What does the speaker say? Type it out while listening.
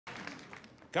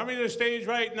Coming to the stage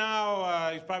right now,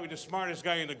 he's probably the smartest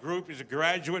guy in the group. He's a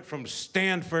graduate from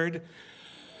Stanford,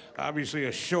 obviously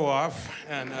a show-off,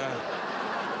 and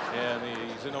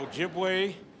he's an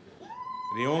Ojibwe,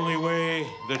 the only way,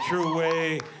 the true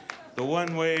way, the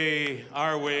one way,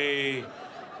 our way,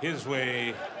 his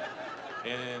way.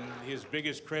 And his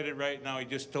biggest credit right now, he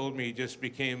just told me he just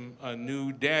became a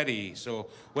new daddy. So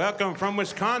welcome from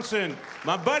Wisconsin,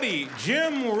 my buddy,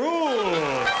 Jim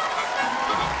Ruel.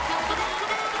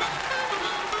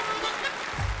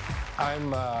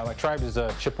 My tribe is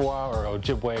Chippewa, or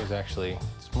Ojibwe is actually,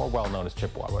 it's more well known as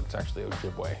Chippewa, but it's actually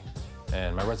Ojibwe.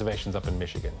 And my reservation's up in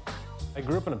Michigan. I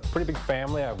grew up in a pretty big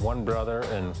family. I have one brother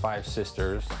and 5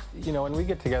 sisters. You know, when we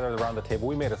get together around the table,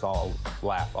 we made us all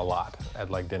laugh a lot at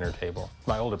like dinner table.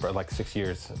 My older brother, like 6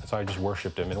 years, so I just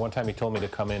worshiped him. And one time he told me to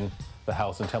come in the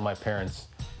house and tell my parents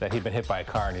that he'd been hit by a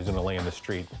car and he was gonna lay in the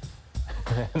street.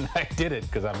 And I did it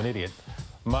because I'm an idiot.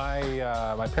 My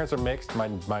parents are mixed.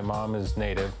 My mom is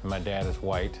Native, and my dad is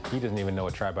white. He doesn't even know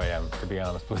what tribe I am, to be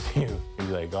honest with you. He's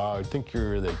like, oh, I think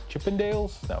you're the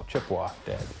Chippendales? No, Chippewa,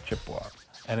 Dad, Chippewa.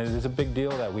 And it is a big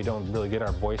deal that we don't really get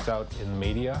our voice out in the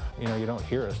media. You know, you don't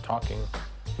hear us talking.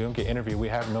 We don't get interviewed. We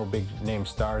have no big name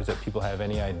stars that people have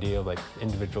any idea of, like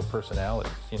individual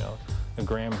personalities, you know.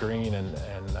 Graham Greene and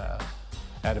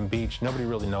Adam Beach, nobody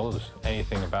really knows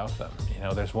anything about them. You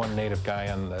know, there's one Native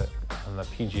guy on the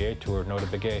PGA Tour, Nota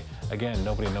B'Gaye. Again,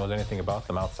 nobody knows anything about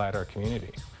them outside our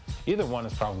community. Either one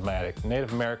is problematic.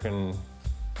 Native American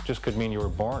just could mean you were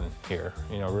born here.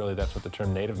 You know, really that's what the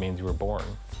term Native means, you were born.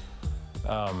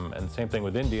 And same thing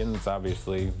with Indians,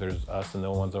 obviously, there's us and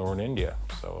the ones over in India.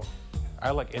 So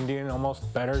I like Indian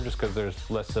almost better just because there's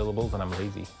less syllables and I'm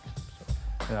lazy. So,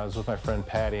 and I was with my friend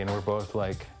Patty and we're both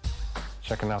like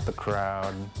checking out the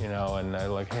crowd, you know, and I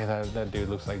like, hey, that dude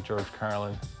looks like George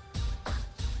Carlin.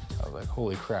 I was like,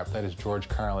 holy crap, that is George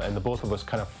Carlin. And the both of us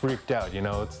kind of freaked out, you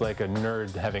know, it's like a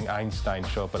nerd having Einstein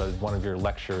show up at one of your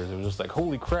lectures. It was just like,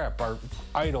 holy crap, our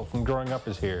idol from growing up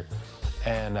is here.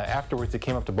 And afterwards, it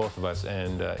came up to both of us,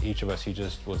 and each of us, he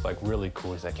just was like really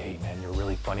cool. He's like, hey man, you're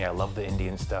really funny. I love the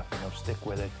Indian stuff, you know, stick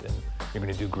with it, and you're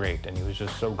gonna do great. And he was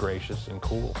just so gracious and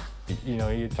cool. You know,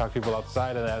 you talk to people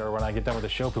outside of that, or when I get done with the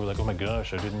show, people are like, oh my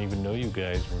gosh, I didn't even know you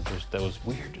guys were just, that was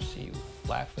weird to see you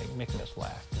laughing, making us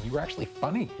laugh. And you were actually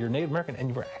funny. You're Native American, and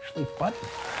you were actually funny.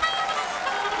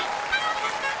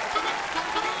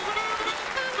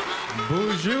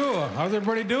 Bonjour, how's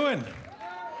everybody doing?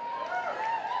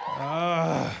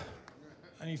 I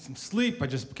need some sleep. I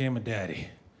just became a daddy.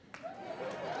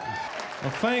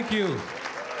 Well, thank you.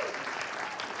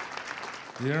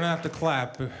 You don't have to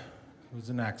clap. It was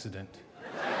an accident.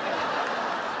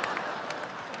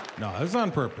 No, it was on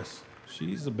purpose.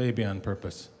 She's a baby on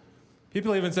purpose.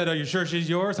 People even said, are you sure she's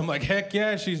yours? I'm like, heck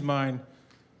yeah, she's mine.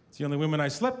 It's the only woman I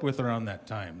slept with around that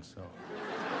time, so.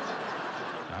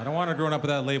 I don't want her growing up with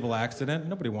that label accident.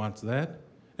 Nobody wants that.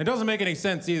 It doesn't make any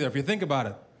sense either, if you think about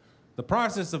it. The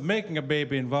process of making a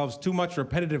baby involves too much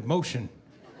repetitive motion.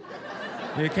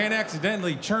 You can't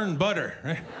accidentally churn butter,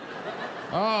 right?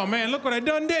 Oh man, look what I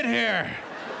done did here.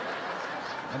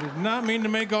 I did not mean to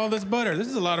make all this butter. This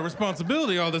is a lot of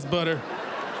responsibility, all this butter.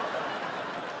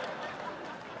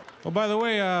 Oh, by the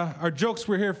way, our jokes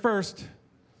were here first.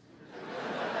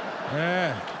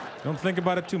 Yeah, don't think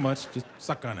about it too much, just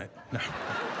suck on it. No.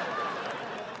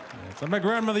 So my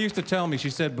grandmother used to tell me, she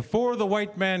said, before the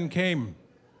white man came,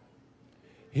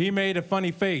 he made a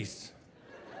funny face.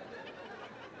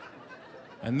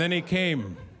 And then he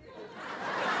came.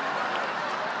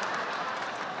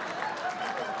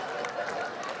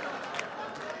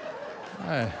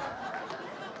 I have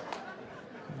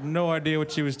no idea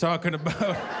what she was talking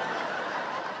about.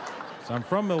 So I'm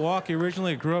from Milwaukee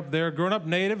originally, grew up there. Growing up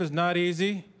Native is not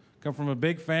easy. Come from a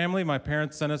big family. My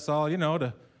parents sent us all, you know,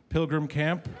 to pilgrim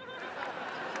camp.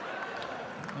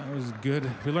 That was good.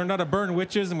 We learned how to burn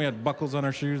witches, and we had buckles on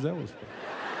our shoes. That was fun.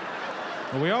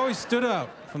 But we always stood out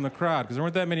from the crowd, because there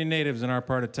weren't that many natives in our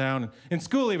part of town. In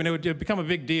school, even, it would become a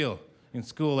big deal. In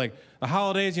school, like the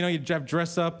holidays, you know, you'd have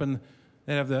dress up, and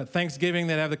they'd have the Thanksgiving,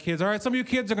 they'd have the kids. All right, some of you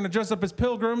kids are going to dress up as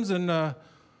pilgrims, and, well,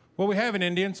 we have an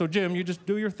Indian, so Jim, you just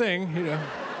do your thing, you know.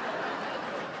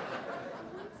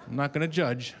 I'm not going to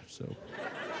judge, so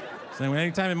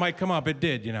anytime it might come up, it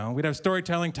did, you know. We'd have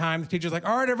storytelling time. The teacher's like,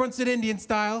 all right, everyone sit Indian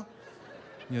style.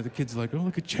 You know, the kids are like, oh,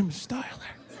 look at Jim's style.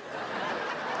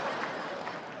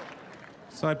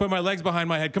 So I put my legs behind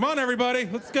my head. Come on, everybody,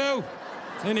 let's go.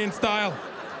 It's Indian style.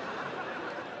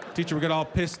 Teacher would get all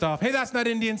pissed off. Hey, that's not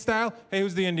Indian style. Hey,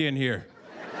 who's the Indian here?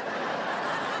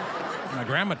 My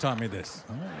grandma taught me this.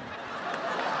 Oh.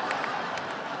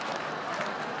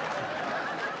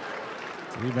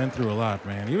 We've been through a lot,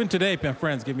 man. Even today, my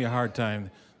friends give me a hard time.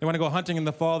 They want to go hunting in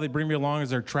the fall, they bring me along as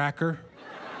their tracker.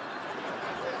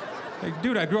 Like,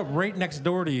 dude, I grew up right next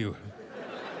door to you.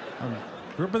 I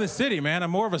grew up in the city, man.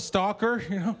 I'm more of a stalker,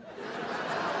 you know?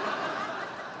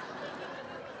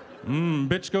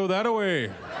 Bitch, go that way.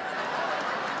 Of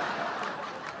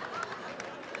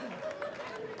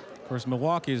course,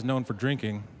 Milwaukee is known for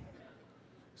drinking,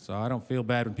 so I don't feel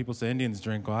bad when people say Indians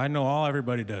drink. Well, I know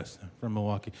everybody does from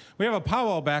Milwaukee. We have a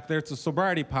powwow back there. It's a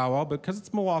sobriety powwow, but because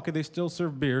it's Milwaukee, they still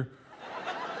serve beer.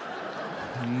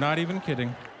 I'm not even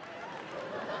kidding.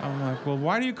 I'm like, well,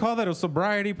 why do you call that a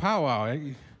sobriety powwow?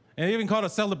 And they even call it a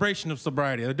celebration of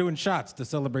sobriety. They're doing shots to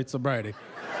celebrate sobriety.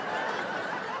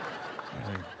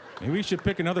 Maybe we should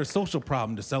pick another social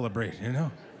problem to celebrate, you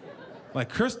know? Like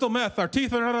crystal meth, our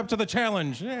teeth are not up to the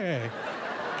challenge. Yay.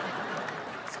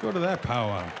 Let's go to that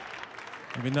powwow.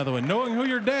 Maybe another one, knowing who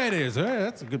your dad is. Hey,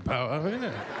 that's a good powwow,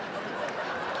 yeah.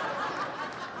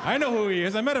 I know who he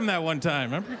is. I met him that one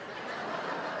time, remember?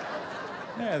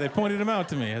 Yeah, they pointed him out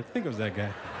to me. I think it was that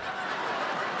guy.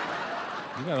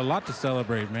 We got a lot to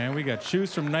celebrate, man. We got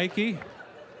shoes from Nike.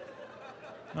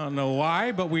 I don't know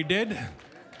why, but we did.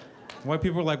 White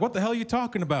people were like, what the hell are you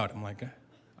talking about? I'm like,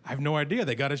 I have no idea.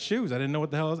 They got us shoes. I didn't know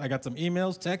what the hell it was. I got some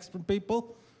emails, texts from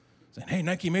people saying, hey,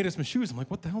 Nike made us some shoes. I'm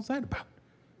like, what the hell is that about?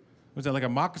 Was that like a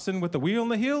moccasin with a wheel on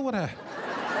the heel? What a...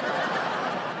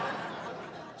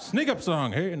 Sneak up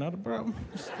song. Hey, not a problem.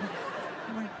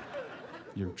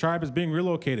 Your tribe is being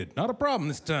relocated. Not a problem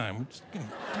this time.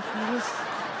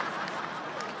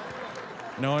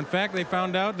 No, in fact, they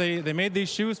found out they made these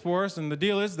shoes for us, and the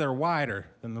deal is they're wider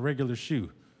than the regular shoe.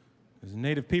 Because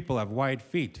Native people have wide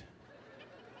feet.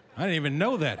 I didn't even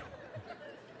know that.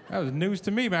 That was news to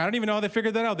me, man. I don't even know how they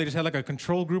figured that out. They just had like a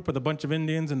control group with a bunch of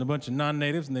Indians and a bunch of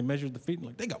non-natives, and they measured the feet, and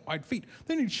like, they got wide feet.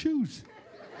 They need shoes.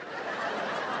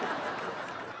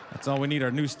 That's all we need, are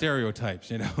new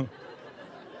stereotypes, you know?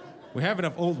 We have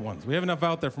enough old ones. We have enough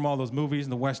out there from all those movies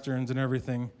and the Westerns and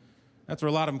everything. That's where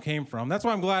a lot of them came from. That's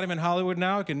why I'm glad I'm in Hollywood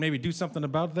now. I can maybe do something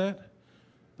about that.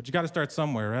 But you got to start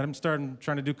somewhere, right? I'm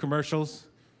trying to do commercials.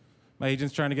 My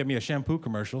agent's trying to get me a shampoo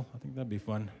commercial. I think that'd be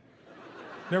fun.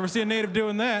 Never see a Native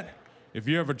doing that. If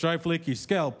you have a dry, flaky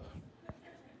scalp,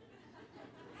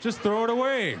 just throw it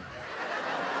away.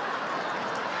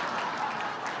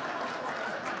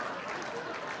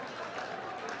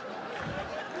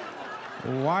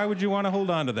 Why would you want to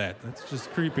hold on to that? That's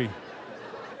just creepy.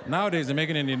 Nowadays, they make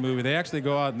an Indian movie. They actually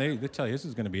go out and they tell you this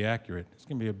is going to be accurate. It's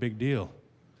going to be a big deal.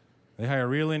 They hire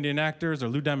real Indian actors or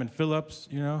Lou Diamond Phillips,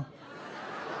 you know?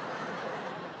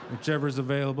 Whichever's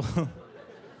available.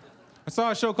 I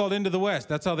saw a show called Into the West.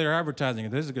 That's how they were advertising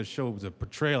it. This is a good show. It was a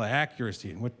portrayal of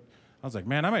accuracy. And I was like,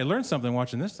 man, I might learn something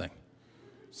watching this thing.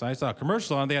 So I saw a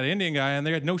commercial on. They had an Indian guy, and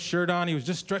they had no shirt on. He was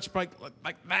just stretched like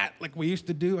that, like we used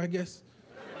to do, I guess.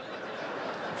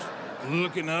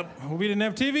 Looking up. Well, we didn't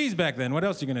have TVs back then. What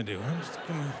else are you gonna do?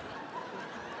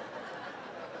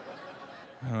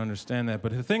 I don't understand that.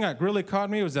 But the thing that really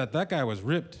caught me was that guy was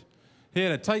ripped. He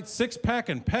had a tight six-pack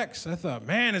and pecs. I thought,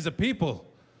 man, as a people,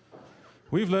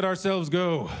 we've let ourselves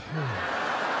go.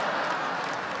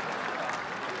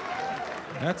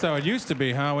 That's how it used to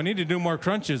be, huh? We need to do more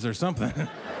crunches or something.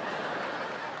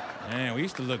 Man, we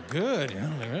used to look good, you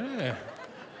know? Like, yeah.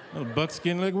 Little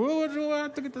buckskin, like, whoa, what do I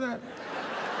have to get to that?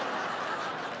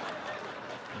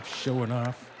 Showing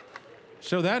off.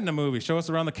 Show that in a movie. Show us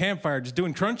around the campfire just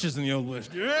doing crunches in the old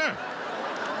West. Yeah.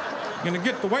 Gonna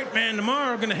get the white man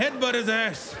tomorrow, gonna headbutt his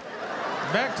ass.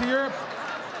 Back to Europe.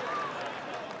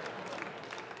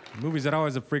 Movies that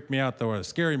always have freaked me out, though, are the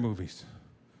scary movies.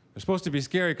 They're supposed to be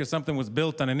scary because something was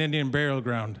built on an Indian burial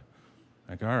ground.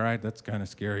 Like, all right, that's kind of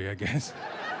scary, I guess.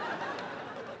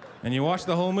 And you watch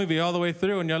the whole movie all the way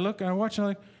through, and you look, and I watch, and I'm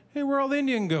like, hey, we're all the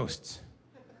Indian ghosts.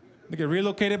 They get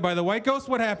relocated by the white ghost?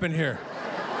 What happened here?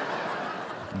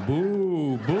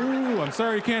 Boo, boo. I'm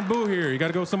sorry you can't boo here. You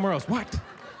gotta go somewhere else. What?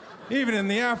 Even in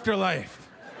the afterlife.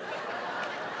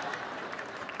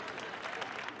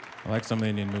 I like some of the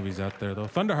Indian movies out there, though.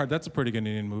 Thunderheart, that's a pretty good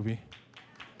Indian movie.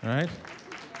 All right?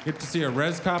 Get to see a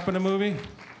res cop in a movie,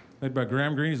 played by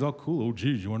Graham Greene. He's all cool. Oh,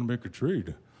 geez, you want to make a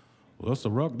trade? Well, that's the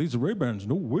rock. These are Ray-Bans.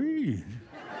 No way.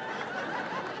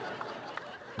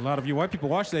 A lot of you white people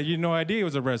watched that. You had no idea he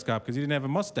was a res cop because he didn't have a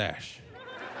mustache.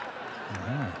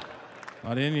 Yeah. A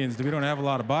lot of Indians, we don't have a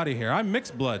lot of body hair. I'm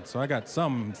mixed blood, so I got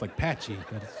some. It's like patchy.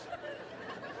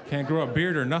 Can't grow a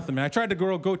beard or nothing, man. I tried to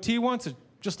grow a goatee once. It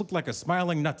just looked like a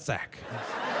smiling nutsack.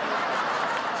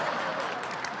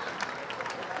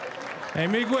 Hey,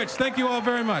 Miigwech, thank you all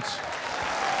very much.